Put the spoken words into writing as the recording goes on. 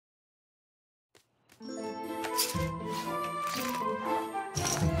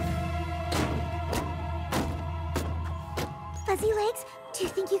Fuzzy Legs, do you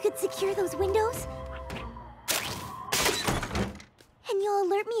think you could secure those windows? And you'll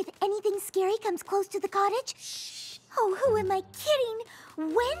alert me if anything scary comes close to the cottage? Shh. Oh, who am I kidding?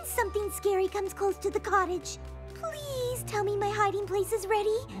 When something scary comes close to the cottage, please tell me my hiding place is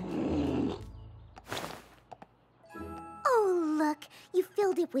ready. Oh, look, you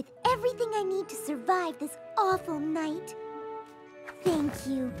filled it with everything I need to survive this awful night. Thank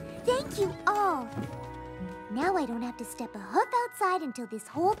you. Thank you all. Now I don't have to step a hoof outside until this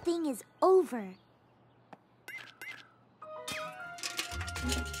whole thing is over.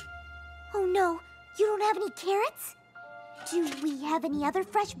 Oh no, you don't have any carrots? Do we have any other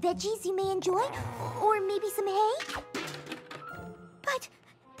fresh veggies you may enjoy? Or maybe some hay? But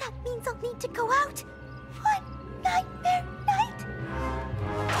that means I'll need to go out on Nightmare Night.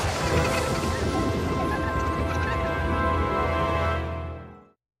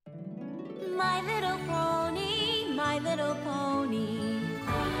 My little pony, my little pony.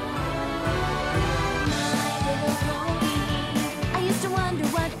 My little pony. I used to wonder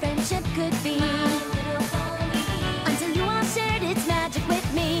what friendship could be. My little pony. Until you all shared its magic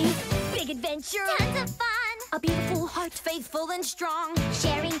with me. Big adventure. Tons of fun. A beautiful heart, faithful and strong.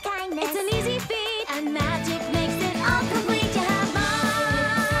 Sharing kindness. It's an easy feat, and magic makes it all complete. You have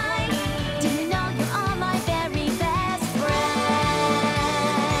mine. Do you know you're all my very best friends?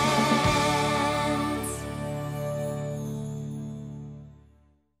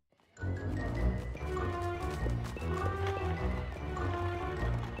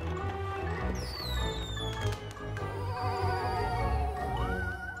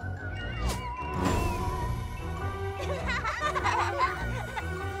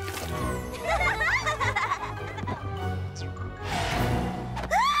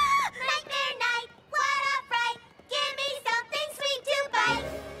 Nightmare Night, what a fright! Give me something sweet to bite.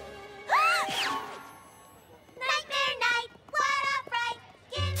 Nightmare Night, what a fright!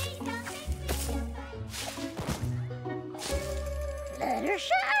 Give me something sweet to bite.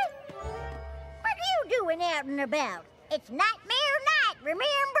 Fluttershy? What are you doing out and about? It's Nightmare Night,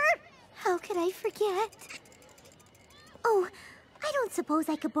 remember? How could I forget? Oh, I don't suppose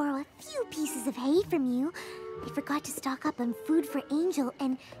I could borrow a few pieces of hay from you. I forgot to stock up on food for Angel,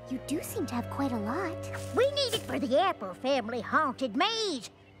 and you do seem to have quite a lot. We need it for the Apple family haunted maze.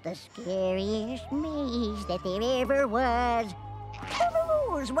 The scariest maze that there ever was. Who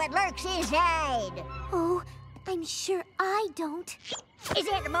knows what lurks inside? Oh, I'm sure I don't. Is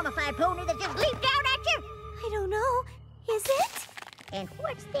that the mummified pony that just leaped out at you? I don't know. Is it? And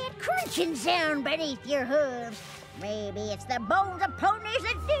what's that crunching sound beneath your hooves? Maybe it's the bones of ponies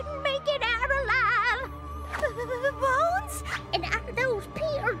that didn't make it out alive. Bones? And are those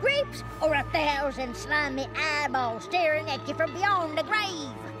pear grapes or 1,000 slimy eyeballs staring at you from beyond the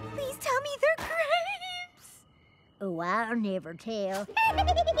grave? Please tell me they're grapes. Oh, I'll never tell. I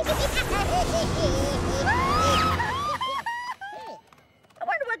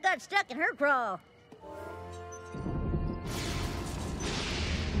wonder what got stuck in her craw.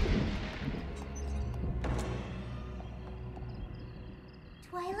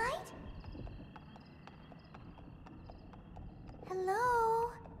 Twilight?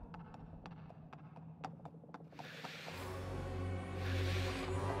 Hello?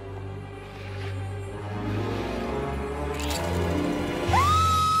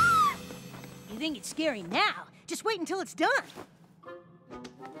 You think it's scary now? Just wait until it's done.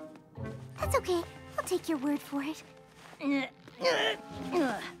 That's okay. I'll take your word for it. Hey,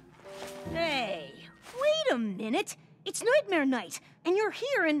 wait a minute. It's Nightmare Night, and you're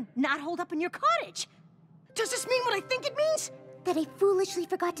here and not holed up in your cottage. Does this mean what I think it means? That I foolishly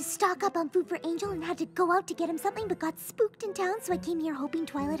forgot to stock up on food for Angel and had to go out to get him something, but got spooked in town, so I came here hoping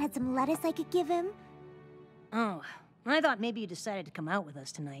Twilight had some lettuce I could give him. Oh, I thought maybe you decided to come out with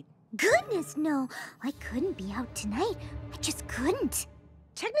us tonight. Goodness, no. I couldn't be out tonight. I just couldn't.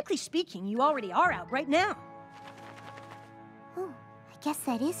 Technically speaking, you already are out right now. Oh, I guess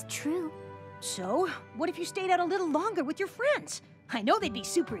that is true. So, what if you stayed out a little longer with your friends? I know they'd be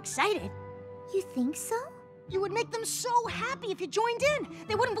super excited. You think so? You would make them so happy if you joined in.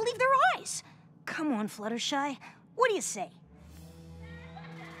 They wouldn't believe their eyes. Come on, Fluttershy. What do you say?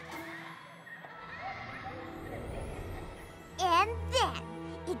 And then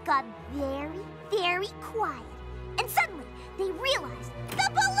it got very, very quiet. And suddenly they realized the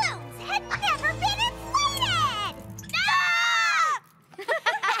balloons had never been inflated!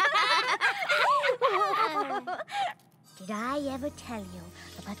 No! Did I ever tell you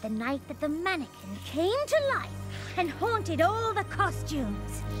about the night that the mannequin came to life and haunted all the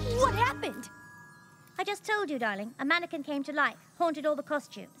costumes? What happened? I just told you, darling. A mannequin came to life, haunted all the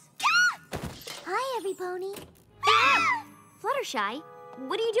costumes. Hi, everypony. Fluttershy,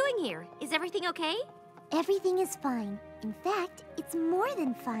 what are you doing here? Is everything okay? Everything is fine. In fact, it's more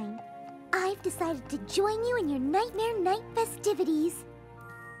than fine. I've decided to join you in your Nightmare Night festivities.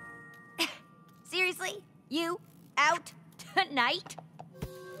 Seriously? You? Out? Tonight?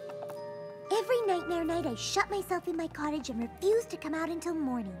 Every Nightmare Night, I shut myself in my cottage and refuse to come out until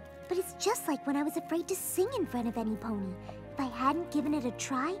morning. But it's just like when I was afraid to sing in front of any pony. If I hadn't given it a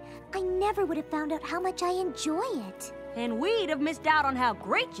try, I never would have found out how much I enjoy it. And we'd have missed out on how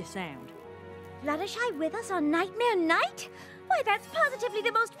great you sound. Fluttershy with us on Nightmare Night? Why, that's positively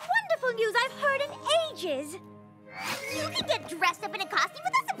the most wonderful news I've heard in ages. You can get dressed up in a costume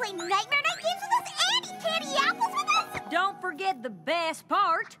with us and play Nightmare Night games with us and eat candy apples with us! Don't forget the best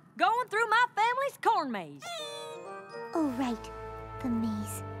part, going through my family's corn maze. Oh, right. The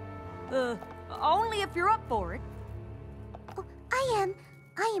maze. Only if you're up for it. Oh, I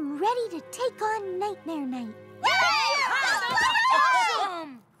am ready to take on Nightmare Night.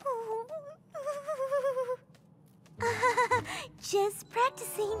 Awesome! Just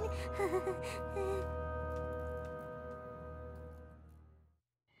practicing.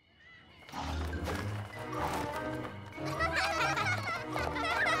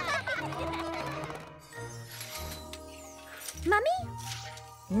 Mummy?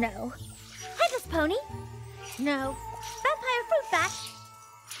 No. Headless pony? No. Vampire fruit bat?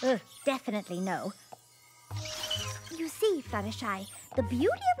 Ugh, definitely no. You see, Fluttershy, the beauty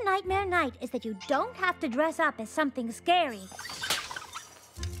of Nightmare Night is that you don't have to dress up as something scary.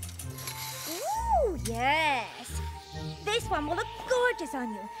 Ooh, yes. This one will look gorgeous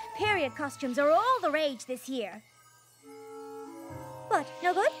on you. Period costumes are all the rage this year. What,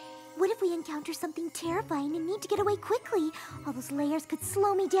 no good? What if we encounter something terrifying and need to get away quickly? All those layers could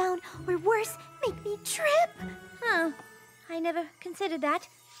slow me down, or worse, make me trip. Huh. I never considered that.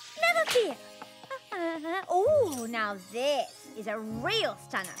 Never fear. Oh, now this is a real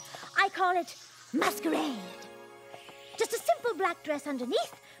stunner. I call it masquerade. Just a simple black dress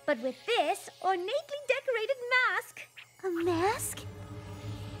underneath, but with this ornately decorated mask. A mask?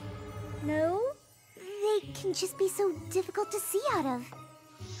 No? They can just be so difficult to see out of.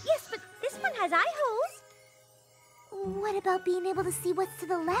 Yes, but this one has eye holes. What about being able to see what's to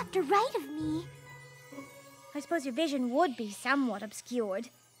the left or right of me? I suppose your vision would be somewhat obscured.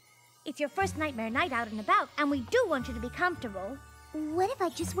 It's your first Nightmare Night out and about, and we do want you to be comfortable. What if I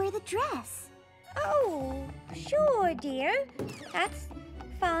just wear the dress? Oh, sure, dear. That's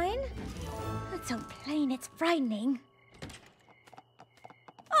fine. It's so plain, it's frightening.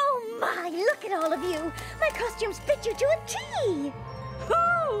 Oh, my, look at all of you. My costumes fit you to a T.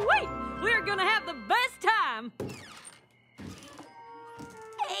 Oh, wait! We're gonna have the best time!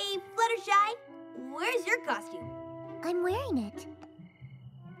 Hey, Fluttershy, where's your costume? I'm wearing it.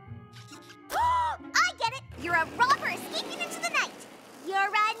 I get it! You're a robber escaping into the night! You're a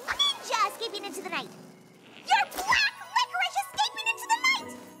ninja escaping into the night! You're black licorice escaping into the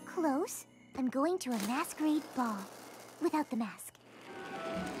night! Close. I'm going to a masquerade ball. Without the mask.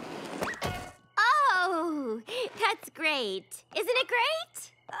 Oh, that's great. Isn't it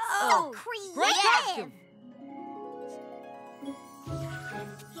great? So creative! Great costume!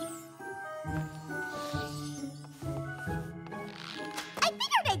 I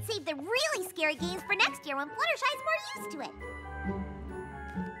figured I'd save the really scary games for next year when Fluttershy's more used to it.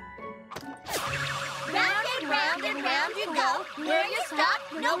 Round and round you go. Where you stop,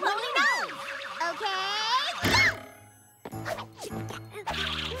 no pony knows. Okay, go!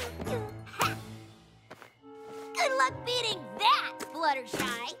 Good luck beating that,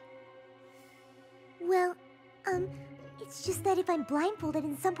 Fluttershy. Well, it's just that if I'm blindfolded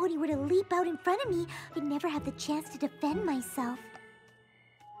and some pony were to leap out in front of me, I'd never have the chance to defend myself.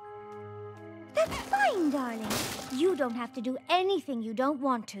 That's fine, darling. You don't have to do anything you don't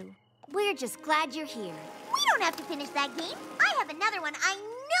want to. We're just glad you're here. We don't have to finish that game. I have another one I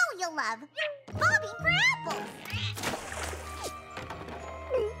know you'll love. Bobbing for apples.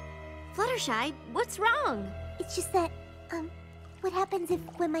 Fluttershy, what's wrong? It's just that, what happens if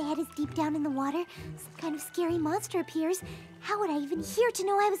when my head is deep down in the water, some kind of scary monster appears? How would I even hear to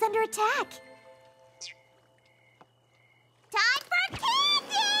know I was under attack? Time for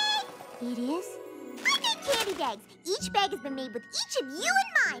candy! It is? I made candy bags. Each bag has been made with each of you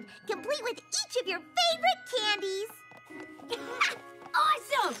in mind, complete with each of your favorite candies.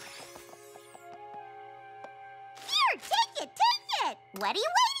 Awesome! Here, take it! What are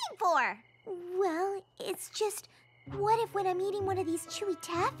you waiting for? Well, it's just, what if when I'm eating one of these chewy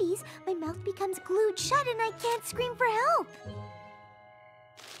taffies, my mouth becomes glued shut and I can't scream for help?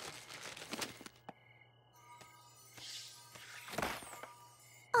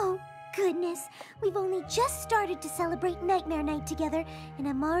 goodness. We've only just started to celebrate Nightmare Night together, and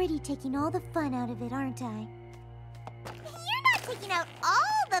I'm already taking all the fun out of it, aren't I? You're not taking out all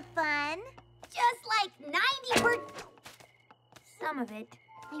the fun. Just like 90%. Some of it.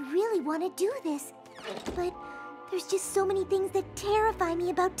 I really want to do this, but there's just so many things that terrify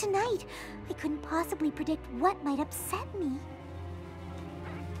me about tonight. I couldn't possibly predict what might upset me.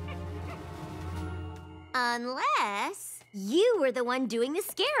 Unless you were the one doing the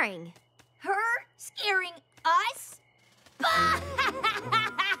scaring. Her scaring us?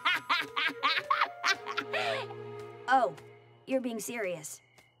 Oh, you're being serious.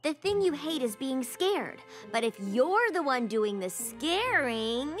 The thing you hate is being scared. But if you're the one doing the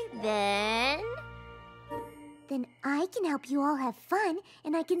scaring, then I can help you all have fun,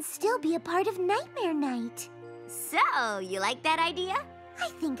 and I can still be a part of Nightmare Night. So, you like that idea? I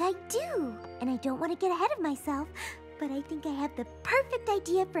think I do. And I don't want to get ahead of myself, but I think I have the perfect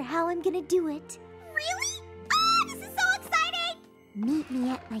idea for how I'm gonna do it. Really? Oh, this is so exciting! Meet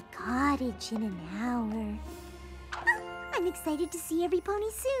me at my cottage in an hour. I'm excited to see every pony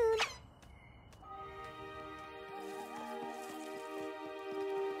soon.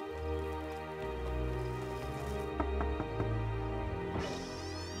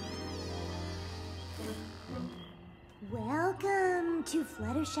 Welcome to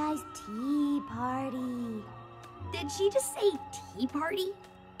Fluttershy's tea party. Did she just say tea party?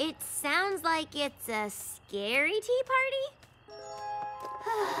 It sounds like it's a scary tea party.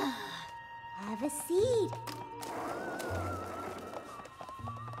 Have a seat.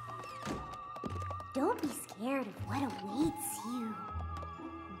 Don't be scared of what awaits you.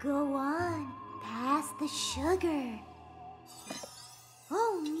 Go on, pass the sugar.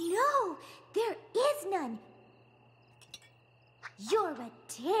 Oh no, there is none. You're a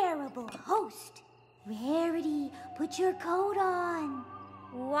terrible host. Rarity, put your coat on.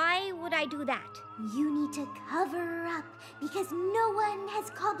 Why would I do that? You need to cover up because no one has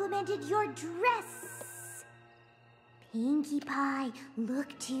complimented your dress. Pinkie Pie,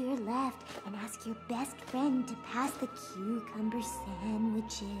 look to your left and ask your best friend to pass the cucumber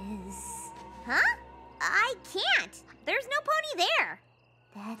sandwiches. Huh? I can't. There's no pony there.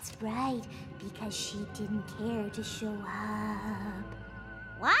 That's right, because she didn't care to show up.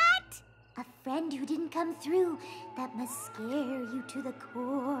 What? A friend who didn't come through, that must scare you to the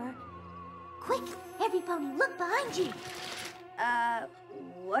core. Quick, every pony, look behind you.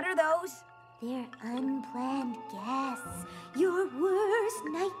 What are those? They're unplanned guests. Your worst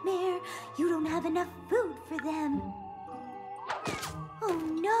nightmare. You don't have enough food for them. Oh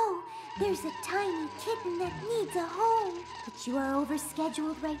no, there's a tiny kitten that needs a home. But you are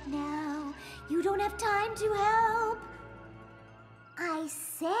overscheduled right now. You don't have time to help. I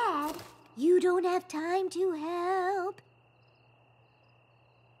said you don't have time to help.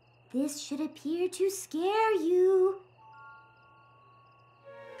 This should appear to scare you.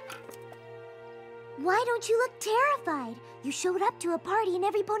 Why don't you look terrified? You showed up to a party and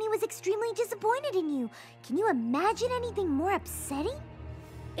every pony was extremely disappointed in you. Can you imagine anything more upsetting?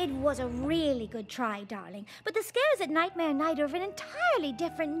 It was a really good try, darling. But the scares at Nightmare Night are of an entirely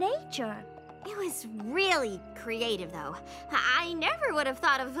different nature. It was really creative, though. I never would have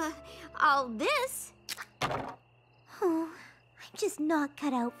thought of all this. Oh, I'm just not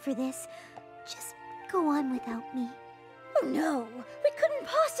cut out for this. Just go on without me. Oh, no. We couldn't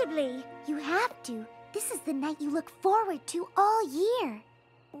possibly. You have to. This is the night you look forward to all year.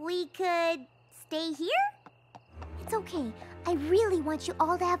 We could stay here? It's okay. I really want you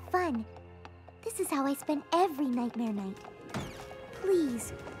all to have fun. This is how I spend every Nightmare Night.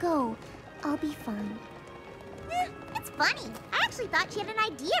 Please, go. I'll be fine. It's funny. I actually thought she had an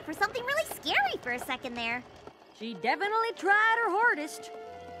idea for something really scary for a second there. She definitely tried her hardest.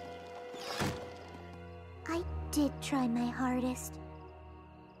 I did try my hardest.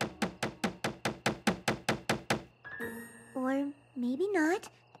 Or maybe not.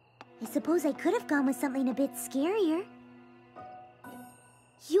 I suppose I could have gone with something a bit scarier.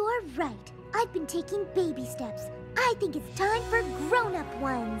 You're right. I've been taking baby steps. I think it's time for grown-up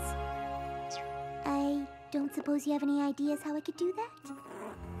ones. I don't suppose you have any ideas how I could do that?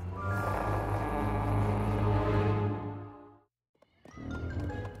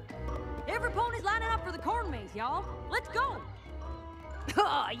 Every pony's lining up for the corn maze, y'all. Let's go.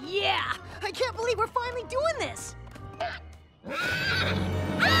 Oh, yeah. I can't believe we're finally doing this.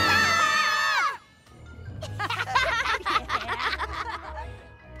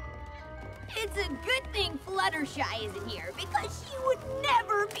 It's a good thing Fluttershy isn't here, because she would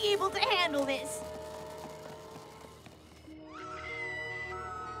never be able to handle this.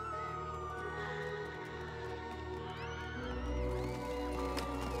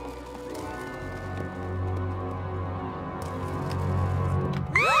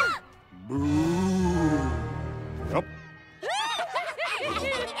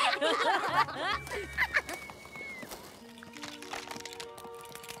 What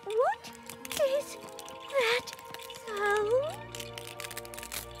is that sound?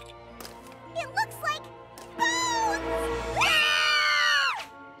 It looks like bones! Ah!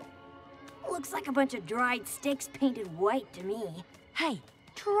 Looks like a bunch of dried sticks painted white to me. Hey,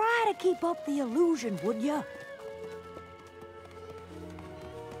 try to keep up the illusion, would ya?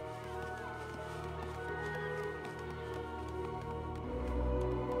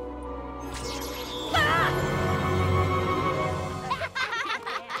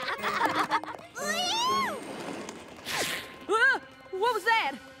 What was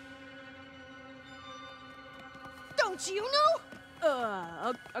that? Don't you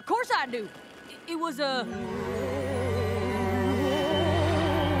know? Of course I do. It was a...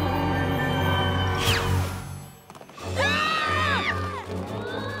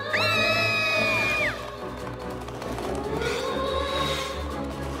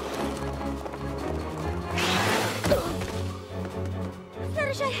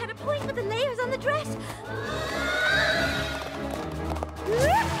 Fluttershy had a point with the layers on the dress.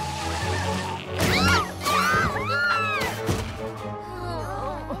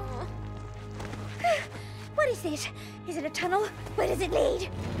 What is this? Is it a tunnel? Where does it lead?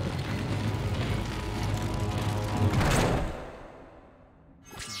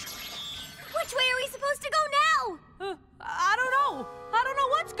 Which way are we supposed to go now? I don't know. I don't know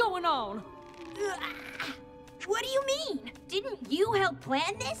what's going on. What do you mean? Didn't you help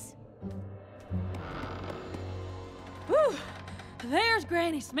plan this? Whew. There's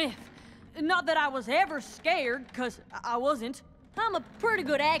Granny Smith. Not that I was ever scared, 'cause I wasn't. I'm a pretty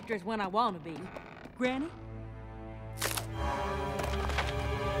good actress when I want to be. Granny?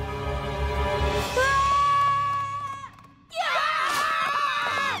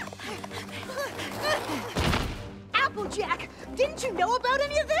 Applejack, didn't you know about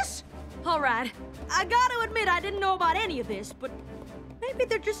any of this? All right. I gotta admit I didn't know about any of this, but maybe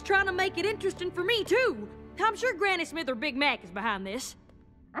they're just trying to make it interesting for me, too. I'm sure Granny Smith or Big Mac is behind this.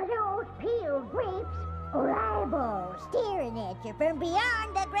 Are those peeled grapes or eyeballs staring at you from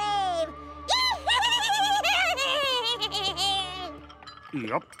beyond the grave?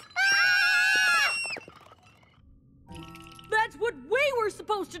 Yep. That's what we were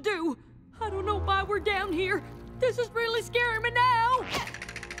supposed to do. I don't know why we're down here. This is really scaring me now.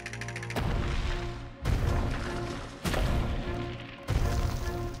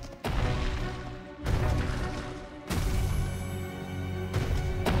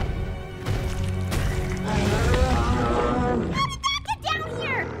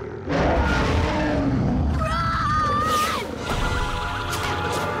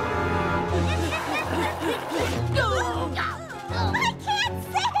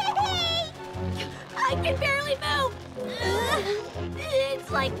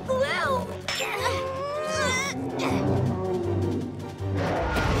 Like glue.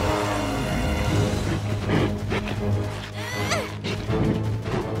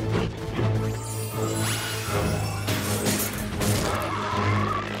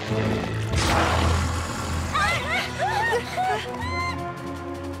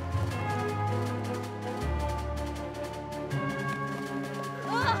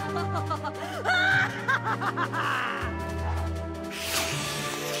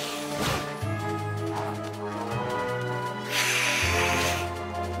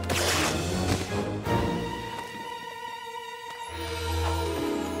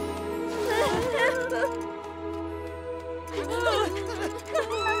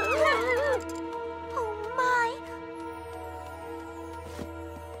 Oh my!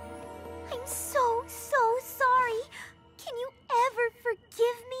 I'm so sorry. Can you ever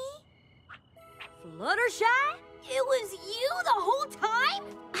forgive me? Fluttershy? It was you the whole time?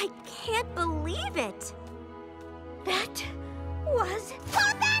 I can't believe it. That was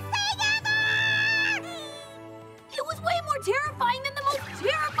the best thing ever! It was way more terrifying than the most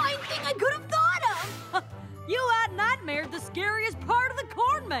terrifying thing I could have thought of. You out-nightmared the scariest part of the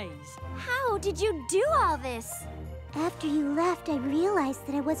corn maze. How did you do all this? After you left, I realized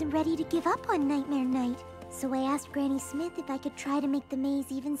that I wasn't ready to give up on Nightmare Night. So I asked Granny Smith if I could try to make the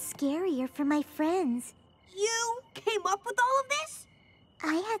maze even scarier for my friends. You came up with all of this?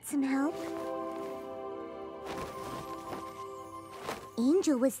 I had some help.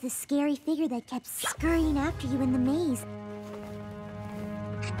 Angel was the scary figure that kept scurrying after you in the maze.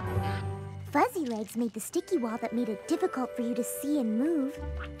 Fuzzy Legs made the sticky wall that made it difficult for you to see and move.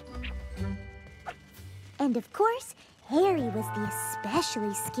 And of course, Harry was the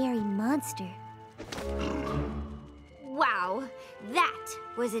especially scary monster. Wow, that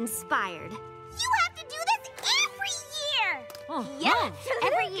was inspired. You have to do this every year! Yeah,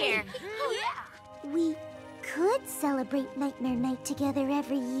 every year. Yeah. We could celebrate Nightmare Night together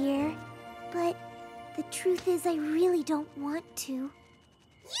every year, but the truth is I really don't want to.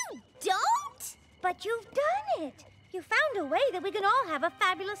 You don't? But you've done it. You found a way that we can all have a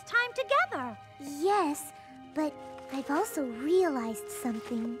fabulous time together. Yes, but I've also realized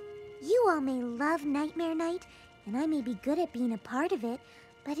something. You all may love Nightmare Night, and I may be good at being a part of it,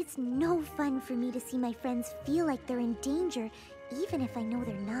 but it's no fun for me to see my friends feel like they're in danger, even if I know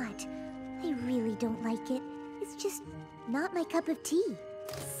they're not. I really don't like it. It's just not my cup of tea.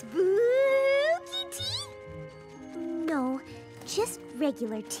 Spooky tea? No, just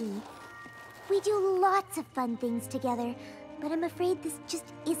regular tea. We do lots of fun things together, but I'm afraid this just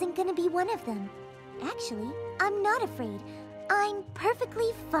isn't gonna be one of them. Actually, I'm not afraid. I'm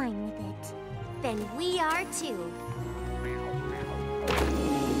perfectly fine with it. Then we are too.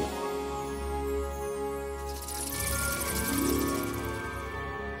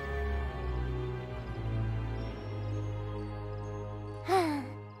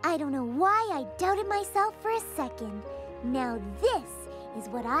 I don't know why I doubted myself for a second. Now this is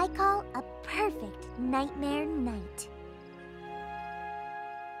what I call a perfect Nightmare Night.